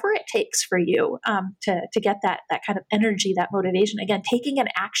 whatever it takes for you to get that kind of energy, that motivation. Again, taking an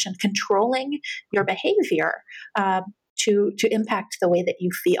action, controlling your behavior to impact the way that you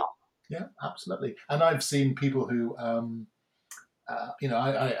feel. Yeah, absolutely. And I've seen people who, I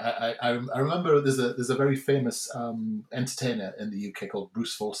remember there's a very famous entertainer in the UK called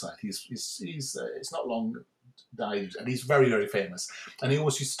Bruce Forsyth. He's not long died, and he's very, very famous. And he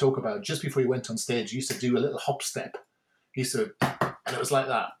always used to talk about, just before he went on stage, he used to do a little hop step. He used to, and it was like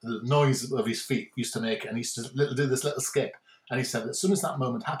that. The noise of his feet used to make, and he used to do this little skip. And he said that as soon as that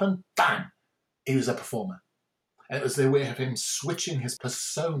moment happened, bang, he was a performer. And it was their way of him switching his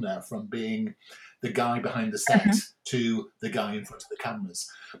persona from being the guy behind the set to the guy in front of the cameras.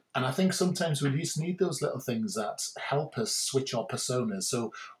 And I think sometimes we just need those little things that help us switch our personas.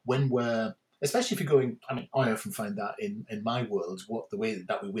 So when we're, especially if you're going, I often find that in my world, the way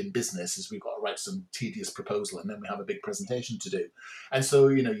that we win business is we've got to write some tedious proposal, and then we have a big presentation to do. And so,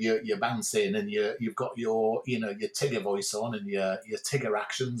 you're bouncing, and you've got your Tigger voice on, and your Tigger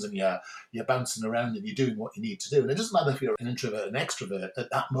actions, and you're bouncing around, and you're doing what you need to do. And it doesn't matter if you're an introvert, an extrovert,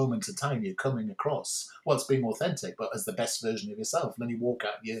 at that moment in time, you're coming across, well, it's being authentic, but as the best version of yourself. And then you walk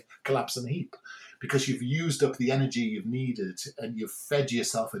out, you collapse in a heap, because you've used up the energy you've needed, and you've fed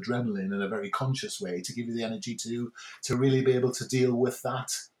yourself adrenaline in a very conscious way to give you the energy to really be able to deal with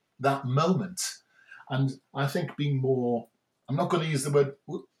that moment. And I think being more, I'm not going to use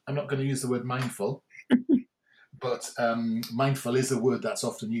the word mindful, but mindful is a word that's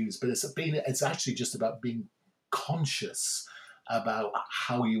often used, but it's actually just about being conscious about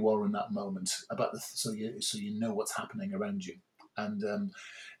how you are in that moment, so you know what's happening around you. And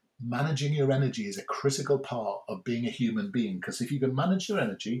managing your energy is a critical part of being a human being, because if you can manage your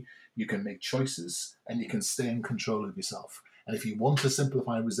energy, you can make choices and you can stay in control of yourself. And if you want to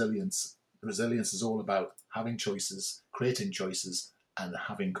simplify resilience is all about having choices, creating choices, and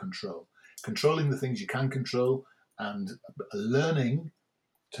having control. Controlling the things you can control, and learning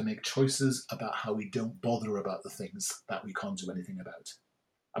to make choices about how we don't bother about the things that we can't do anything about.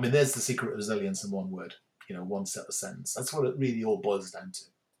 There's the secret of resilience in one word, one set of sentence. That's what it really all boils down to.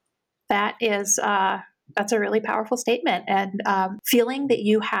 That's a really powerful statement, and feeling that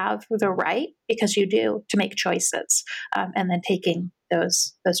you have the right, because you do, to make choices, and then taking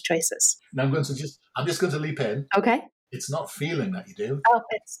those choices. Now I'm just going to leap in. Okay. It's not feeling that you do. Oh,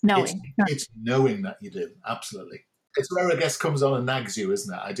 it's knowing. It's knowing that you do. Absolutely. It's where a guest comes on and nags you,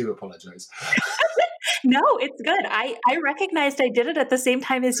 isn't it? I do apologize. No, it's good. I recognized I did it at the same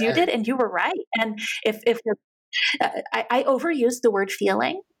time as you did, and you were right. And if I overused the word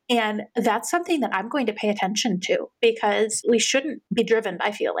feeling, and that's something that I'm going to pay attention to, because we shouldn't be driven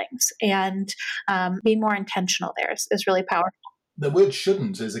by feelings, and being more intentional there is really powerful. The word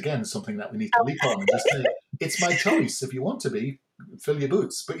shouldn't is, again, something that we need to leap on and just say, it's my choice. If you want to be, fill your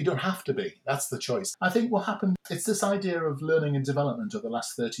boots, but you don't have to be. That's the choice. I think what happened, it's this idea of learning and development over the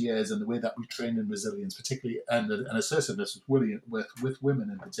last 30 years and the way that we train in resilience, particularly, and assertiveness with women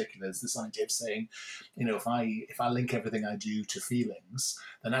in particular, is this idea of saying, if I link everything I do to feelings,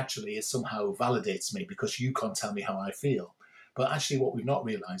 then actually it somehow validates me because you can't tell me how I feel. But actually what we've not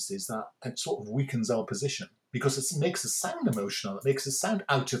realised is that it sort of weakens our position, because it makes us sound emotional, it makes us sound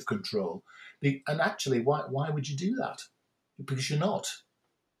out of control. And actually, why would you do that? Because you're not.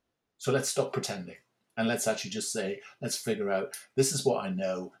 So let's stop pretending. And let's actually just say, let's figure out, this is what I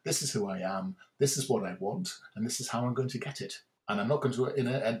know, this is who I am, this is what I want, and this is how I'm going to get it. And I'm not going to,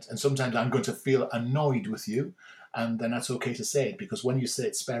 and sometimes I'm going to feel annoyed with you, and then that's okay to say it, because when you say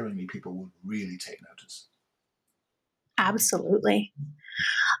it sparingly, people will really take notice. Absolutely.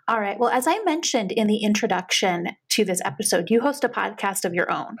 All right. Well, as I mentioned in the introduction to this episode, you host a podcast of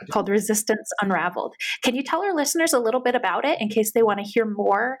your own called Resistance Unraveled. Can you tell our listeners a little bit about it in case they want to hear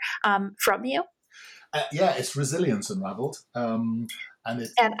more from you? Yeah, it's Resilience Unraveled. And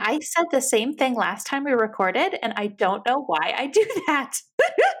I said the same thing last time we recorded, and I don't know why I do that.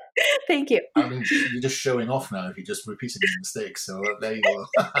 Thank you. I mean, you're just showing off now if you're just repeating your mistakes. So there you go.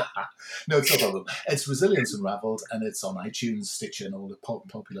 No, it's no problem. It's Resilience Unraveled, and it's on iTunes, Stitcher, and all the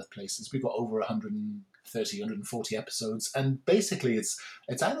popular places. We've got over 130, 140 episodes, and basically, it's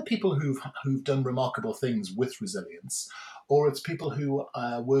either people who've done remarkable things with resilience, or it's people who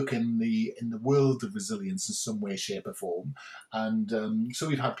work in the world of resilience in some way, shape, or form. And so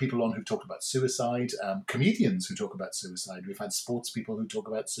we've had people on who talk about suicide, comedians who talk about suicide. We've had sports people who talk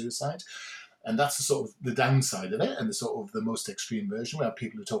about suicide. And that's the sort of the downside of it, and the sort of the most extreme version. We have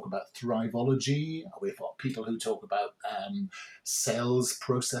people who talk about thriveology. We've got people who talk about sales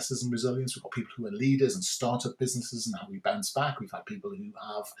processes and resilience. We've got people who are leaders and startup businesses and how we bounce back. We've had people who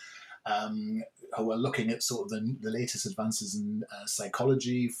are looking at sort of the latest advances in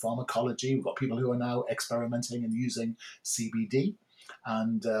psychology, pharmacology. We've got people who are now experimenting and using CBD.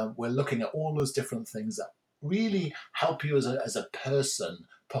 And we're looking at all those different things that really help you as a person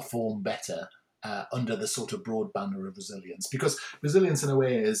perform better under the sort of broad banner of resilience. Because resilience, in a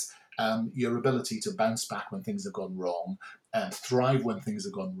way, is your ability to bounce back when things have gone wrong, and thrive when things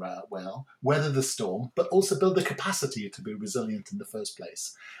have gone well, weather the storm, but also build the capacity to be resilient in the first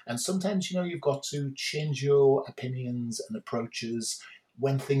place. And sometimes, you've got to change your opinions and approaches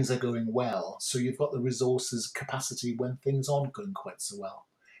when things are going well. So you've got the resources, capacity when things aren't going quite so well.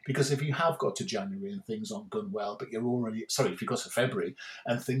 Because if you have got to January and things aren't going well, but if you got to February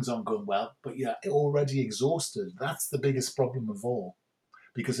and things aren't going well, but you're already exhausted, that's the biggest problem of all.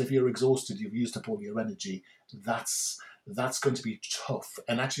 Because if you're exhausted, you've used up all your energy, that's going to be tough.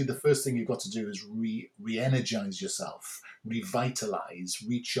 And actually, the first thing you've got to do is re-energize yourself, revitalize,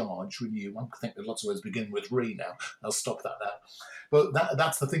 recharge, renew. I think that lots of words begin with re now. I'll stop that there. But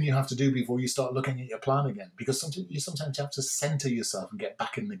that's the thing you have to do before you start looking at your plan again. Because sometimes you have to center yourself and get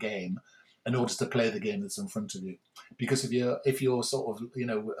back in the game in order to play the game that's in front of you. Because if you're sort of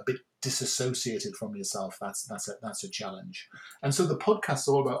a bit disassociated from yourself, that's a challenge. And so the podcast's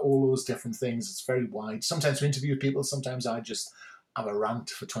all about all those different things. It's very wide. Sometimes we interview people. Sometimes I just have a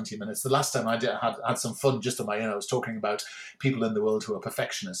rant for 20 minutes. The last time I had some fun just on my own. I was talking about people in the world who are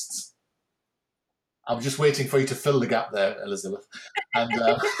perfectionists. I was just waiting for you to fill the gap there, Elizabeth.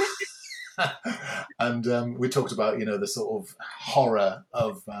 And we talked about, the sort of horror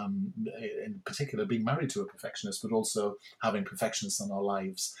of, in particular, being married to a perfectionist, but also having perfectionists in our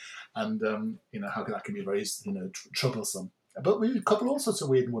lives, and how that can be very, troublesome. But we cover all sorts of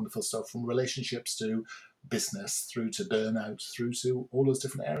weird and wonderful stuff, from relationships to business, through to burnout, through to all those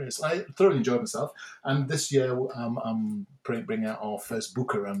different areas. I thoroughly enjoyed myself, and this year I'm bringing out our first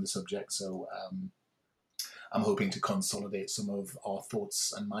book around the subject. So. I'm hoping to consolidate some of our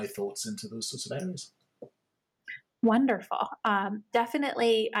thoughts and my thoughts into those sorts of areas. Wonderful.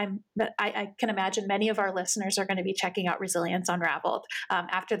 Definitely, I can imagine many of our listeners are going to be checking out Resilience Unraveled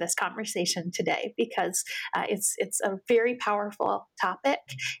after this conversation today, because it's a very powerful topic,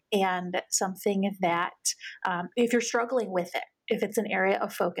 and something that if you're struggling with it, if it's an area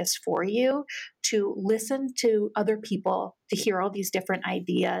of focus for you, to listen to other people, to hear all these different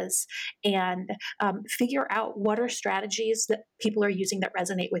ideas, and figure out what are strategies that people are using that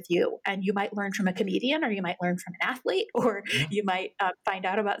resonate with you. And you might learn from a comedian, or you might learn from an athlete, or you might find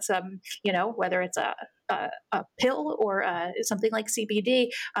out about some, whether it's a pill or something like CBD,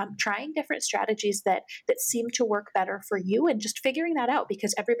 trying different strategies that seem to work better for you, and just figuring that out,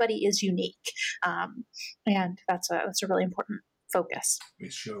 because everybody is unique. And that's a really important focus. We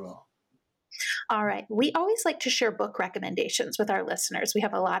sure are. All right. We always like to share book recommendations with our listeners. We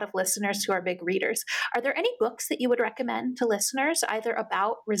have a lot of listeners who are big readers. Are there any books that you would recommend to listeners, either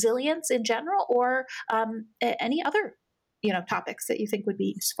about resilience in general or any other topics that you think would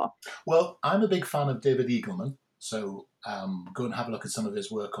be useful? Well, I'm a big fan of David Eagleman, so go and have a look at some of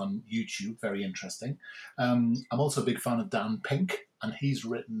his work on YouTube. Very interesting. I'm also a big fan of Dan Pink, and he's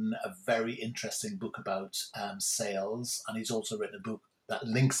written a very interesting book about sales, and he's also written a book that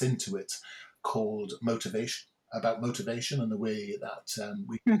links into it called Motivation, about motivation and the way that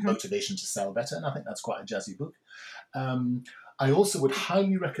we use motivation to sell better, and I think that's quite a jazzy book. I also would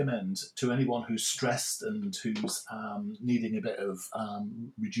highly recommend to anyone who's stressed and who's needing a bit of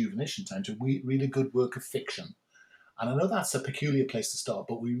rejuvenation time to read a good work of fiction. And I know that's a peculiar place to start,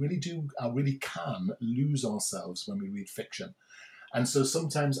 but we really can lose ourselves when we read fiction. And so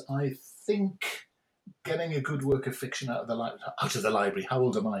sometimes I think getting a good work of fiction out of the library. How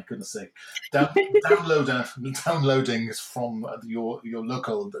old am I? Goodness sake! Downloading from your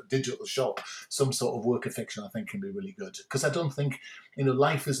local digital shop some sort of work of fiction, I think, can be really good, because I don't think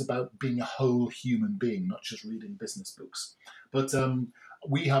life is about being a whole human being, not just reading business books. But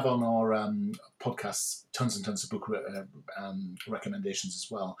we have on our podcasts tons and tons of book recommendations as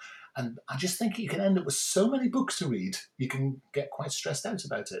well. And I just think you can end up with so many books to read, you can get quite stressed out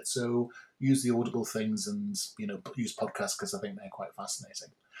about it. So use the Audible things and, use podcasts, because I think they're quite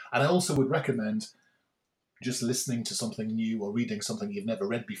fascinating. And I also would recommend just listening to something new or reading something you've never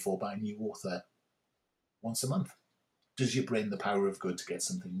read before by a new author once a month. Does your brain the power of good to get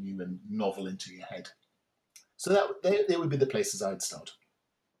something new and novel into your head? So they would be the places I'd start.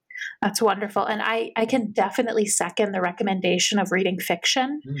 That's wonderful. And I can definitely second the recommendation of reading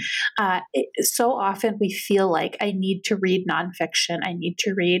fiction. So often we feel like I need to read nonfiction. I need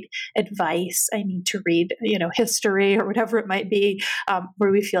to read advice. I need to read, history or whatever it might be,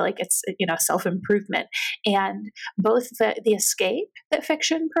 where we feel like it's, self-improvement. And both the escape that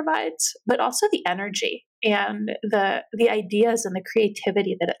fiction provides, but also the energy and the ideas and the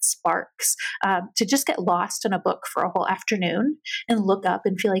creativity that it sparks, to just get lost in a book for a whole afternoon and look up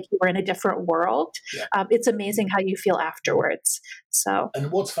and feel like you were in a different world. Yeah. It's amazing how you feel afterwards.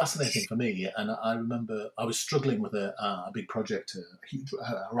 And what's fascinating for me, and I remember I was struggling with a big project,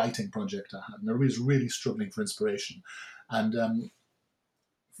 a writing project I had, and I was really struggling for inspiration. And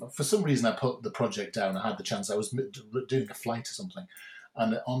for some reason, I put the project down. I had the chance. I was doing a flight or something.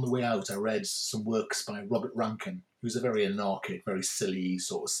 And on the way out, I read some works by Robert Rankin, who's a very anarchic, very silly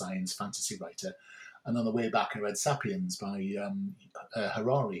sort of science fantasy writer. And on the way back, I read Sapiens by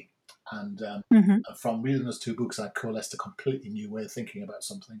Harari. And from reading those two books, I coalesced a completely new way of thinking about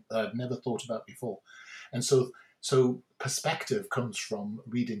something that I'd never thought about before. And so perspective comes from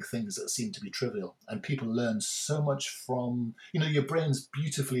reading things that seem to be trivial, and people learn so much from, your brain's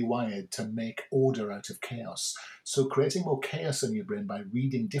beautifully wired to make order out of chaos. So creating more chaos in your brain by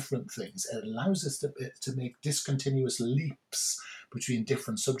reading different things, it allows us to make discontinuous leaps between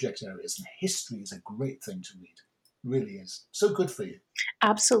different subject areas. And history is a great thing to read. Really is. So good for you.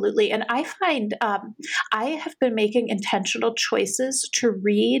 Absolutely. And I find I have been making intentional choices to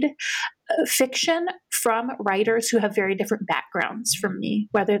read fiction from writers who have very different backgrounds from me,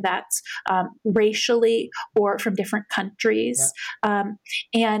 whether that's racially or from different countries. Yeah.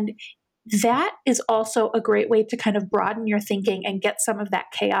 And that is also a great way to kind of broaden your thinking and get some of that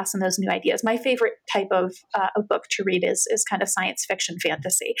chaos and those new ideas. My favorite type of book to read is kind of science fiction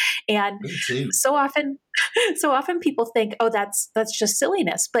fantasy. And so often people think, oh, that's just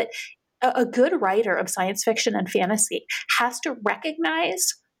silliness. But a good writer of science fiction and fantasy has to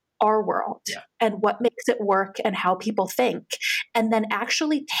recognize our world and what makes it work and how people think, and then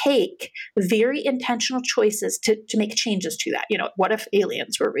actually take very intentional choices to make changes to that. What if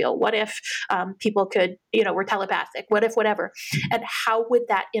aliens were real? What if people were telepathic? What if whatever? And how would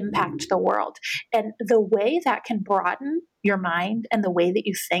that impact the world? And the way that can broaden your mind and the way that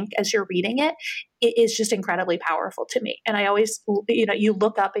you think as you're reading it is just incredibly powerful to me. And I always, you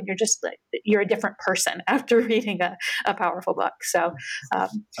look up and you're a different person after reading a powerful book. So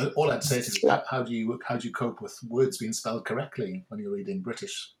all I'd say is, how do you cope with words being spelled correctly when you're reading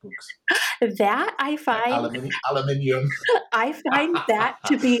British books? That I like find, aluminium. I find that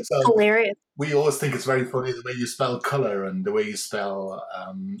to be So hilarious. we always think it's very funny the way you spell color and the way you spell.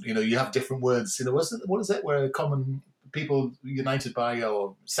 You have different words. What is it? Where common people united by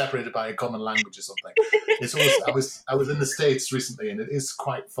or separated by a common language or something. It's always. I was in the States recently, and it is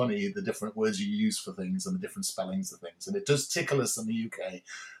quite funny the different words you use for things and the different spellings of things. And it does tickle us in the UK.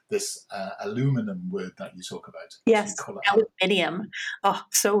 This aluminum word that you talk about. Yes, So you call it aluminium. Oh,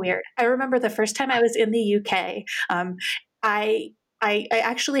 so weird. I remember the first time I was in the UK, I I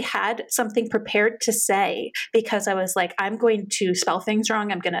actually had something prepared to say because I was like, I'm going to spell things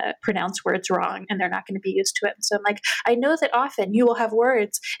wrong. I'm going to pronounce words wrong and they're not going to be used to it. And so I'm like, I know that often you will have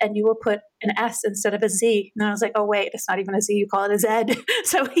words and you will put an S instead of a Z. And I was like, oh, wait, it's not even a Z. You call it a Z.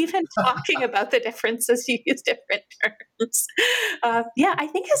 So even talking about the differences, you use different terms. Yeah, I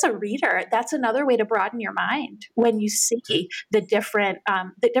think as a reader, that's another way to broaden your mind when you see the different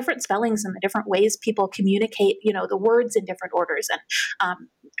spellings and the different ways people communicate, the words in different orders. And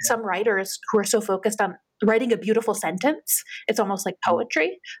some writers who are so focused on writing a beautiful sentence, it's almost like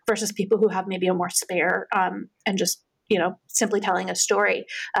poetry, versus people who have maybe a more spare and just simply telling a story.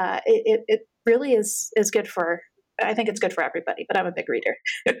 It really is good for. I think it's good for everybody, but I'm a big reader.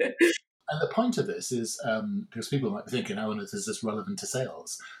 And the point of this is because people might be thinking, oh, is this relevant to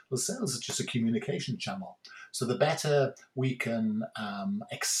sales? Well, sales is just a communication channel. So the better we can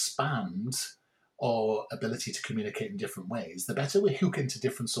expand our ability to communicate in different ways, the better we hook into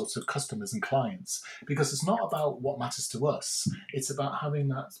different sorts of customers and clients. Because it's not about what matters to us. It's about having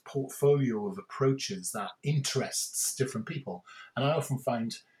that portfolio of approaches that interests different people. And I often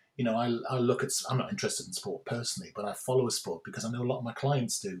find, I look at, I'm not interested in sport personally, but I follow a sport because I know a lot of my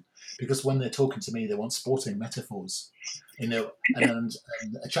clients do. Because when they're talking to me, they want sporting metaphors, and a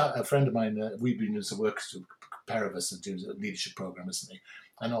friend of mine, we've been doing some work, a pair of us, and doing a leadership program recently.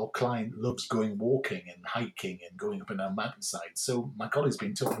 And our client loves going walking and hiking and going up and down mountainsides. So my colleague's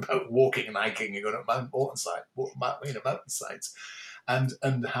been talking about walking and hiking and going up mountainsides,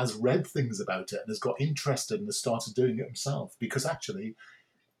 and has read things about it and has got interested and has started doing it himself. Because actually,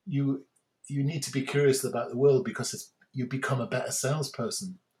 you need to be curious about the world, because you become a better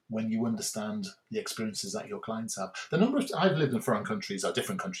salesperson when you understand the experiences that your clients have. I've lived in foreign countries, or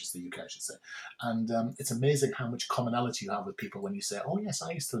different countries to the UK, I should say, and it's amazing how much commonality you have with people when you say, oh yes,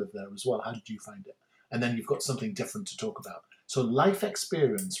 I used to live there as well, how did you find it? And then you've got something different to talk about. So life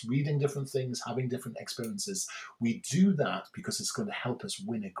experience, reading different things, having different experiences, we do that because it's going to help us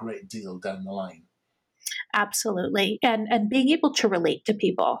win a great deal down the line. Absolutely. And being able to relate to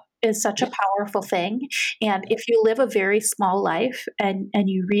people is such a powerful thing. And if you live a very small life and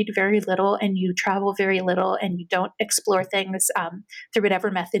you read very little and you travel very little and you don't explore things through whatever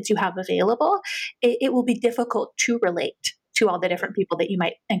methods you have available, it will be difficult to relate to all the different people that you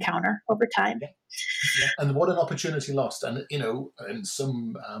might encounter over time. Yeah. And what an opportunity lost. And, in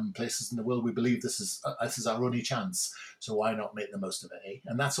some places in the world, we believe this is our only chance. So why not make the most of it? Eh?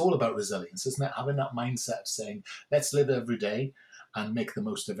 And that's all about resilience, isn't it? Having that mindset of saying, let's live every day and make the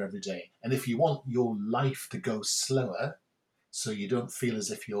most of every day. And if you want your life to go slower, so you don't feel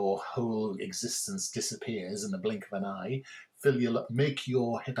as if your whole existence disappears in the blink of an eye, make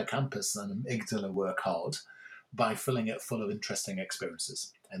your hippocampus and amygdala work hard by filling it full of interesting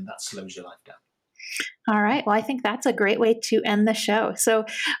experiences. And that slows your life down. All right. Well, I think that's a great way to end the show. So,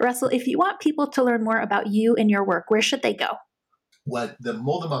 Russell, if you want people to learn more about you and your work, where should they go? Well, they're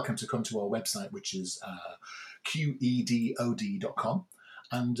more than welcome to come to our website, which is qedod.com.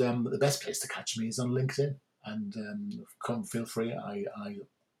 And the best place to catch me is on LinkedIn. And feel free.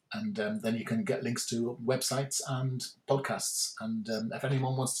 Then you can get links to websites and podcasts. And if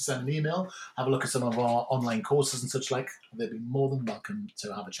anyone wants to send an email, have a look at some of our online courses and such like, they'd be more than welcome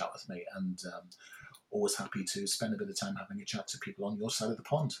to have a chat with me. And always happy to spend a bit of time having a chat to people on your side of the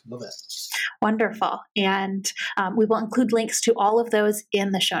pond. Love it. Wonderful. And we will include links to all of those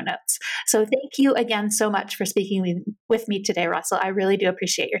in the show notes. So thank you again so much for speaking with me today, Russell. I really do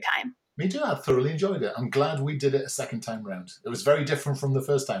appreciate your time. Me too. I thoroughly enjoyed it. I'm glad we did it a second time round. It was very different from the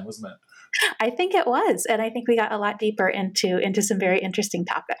first time, wasn't it? I think it was. And I think we got a lot deeper into some very interesting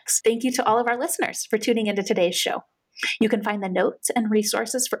topics. Thank you to all of our listeners for tuning into today's show. You can find the notes and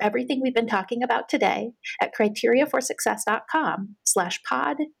resources for everything we've been talking about today at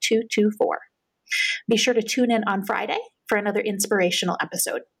criteriaforsuccess.com/pod224. Be sure to tune in on Friday for another inspirational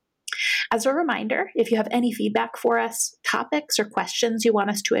episode. As a reminder, if you have any feedback for us, topics or questions you want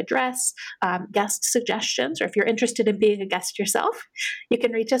us to address, guest suggestions, or if you're interested in being a guest yourself, you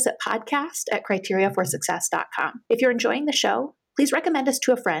can reach us at podcast@criteriaforsuccess.com. If you're enjoying the show, please recommend us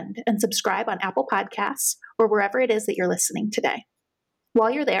to a friend and subscribe on Apple Podcasts or wherever it is that you're listening today.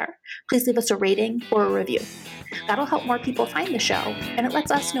 While you're there, please leave us a rating or a review. That'll help more people find the show, and it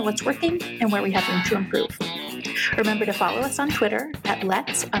lets us know what's working and where we have room to improve. Remember to follow us on Twitter at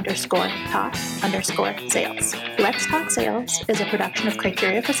 @lets_talk_sales. Let's Talk Sales is a production of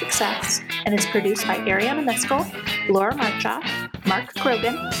Criteria for Success and is produced by Ariana Miskell, Laura Marchoff, Mark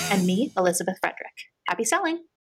Krogan, and me, Elizabeth Frederick. Happy selling!